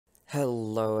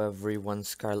Hello everyone,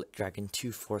 Scarlet Dragon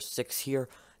 246 here.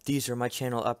 These are my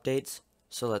channel updates,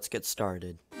 so let's get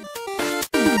started.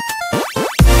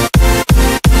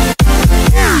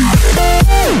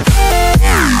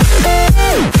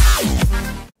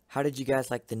 How did you guys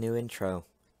like the new intro?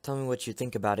 Tell me what you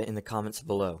think about it in the comments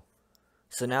below.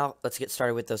 So now, let's get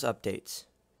started with those updates.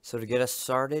 So to get us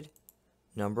started,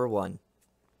 number 1.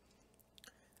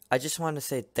 I just want to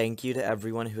say thank you to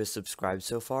everyone who has subscribed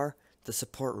so far. The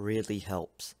support really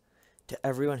helps. To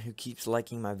everyone who keeps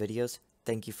liking my videos,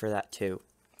 thank you for that too.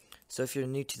 So if you're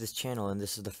new to this channel and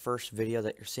this is the first video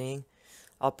that you're seeing,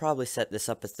 I'll probably set this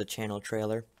up as the channel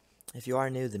trailer. If you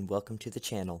are new, then welcome to the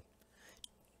channel.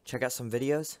 Check out some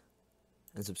videos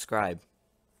and subscribe.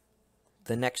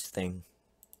 The next thing,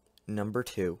 number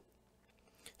 2.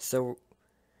 So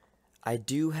I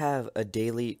do have a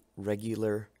daily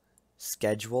regular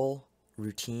schedule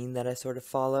routine that I sort of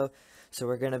follow. So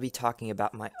we're going to be talking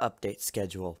about my update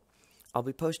schedule. I'll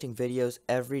be posting videos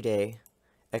every day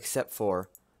except for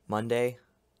Monday,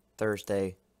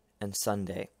 Thursday, and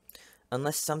Sunday.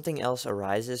 Unless something else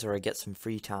arises or I get some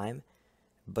free time,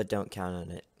 but don't count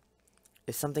on it.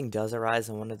 If something does arise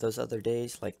on one of those other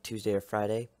days, like Tuesday or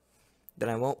Friday, then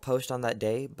I won't post on that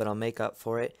day, but I'll make up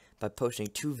for it by posting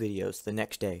 2 videos the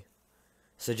next day.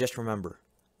 So just remember,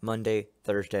 Monday,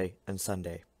 Thursday, and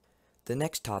Sunday. The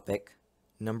next topic,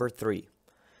 number 3,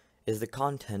 is the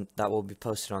content that will be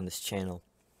posted on this channel.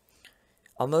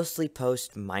 I'll mostly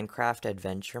post Minecraft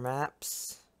adventure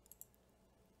maps,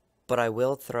 but I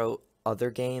will throw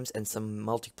other games and some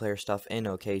multiplayer stuff in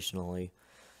occasionally.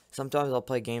 Sometimes I'll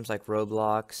play games like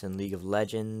Roblox and League of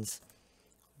Legends,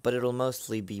 but it'll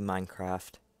mostly be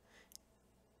Minecraft.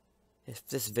 If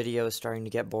this video is starting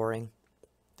to get boring,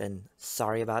 then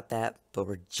sorry about that, but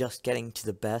we're just getting to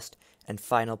the best and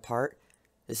final part.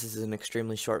 This is an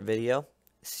extremely short video.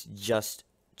 It's just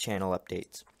channel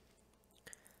updates.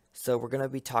 So we're going to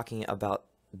be talking about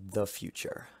the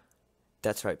future.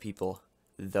 That's right, people.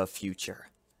 The future.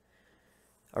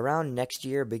 Around next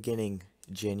year, beginning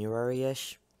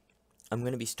January-ish, I'm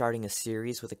going to be starting a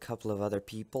series with a couple of other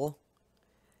people.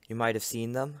 You might have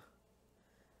seen them.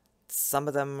 Some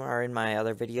of them are in my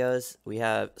other videos. We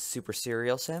have Super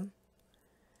Cereal Sim,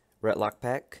 Retlock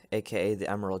Peck, aka the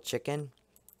Emerald Chicken,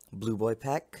 Blue Boy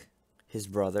Peck, his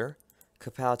brother,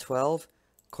 Kapow 12,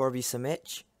 Corby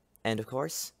Samich, and of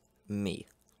course, me.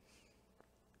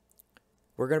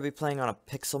 We're going to be playing on a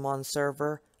Pixelmon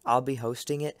server. I'll be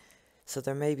hosting it, so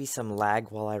there may be some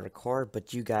lag while I record,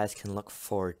 but you guys can look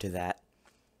forward to that.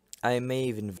 I may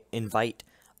even invite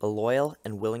a loyal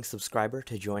and willing subscriber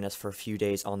to join us for a few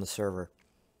days on the server.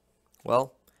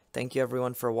 Well, thank you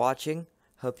everyone for watching.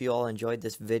 Hope you all enjoyed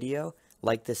this video.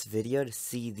 Like this video to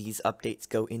see these updates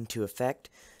go into effect.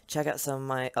 Check out some of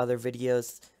my other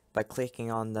videos by clicking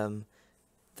on them.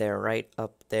 They're right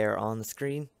up there on the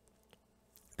screen.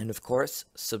 And of course,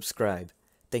 subscribe.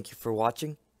 Thank you for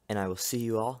watching, and I will see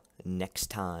you all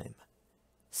next time.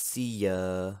 See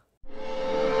ya.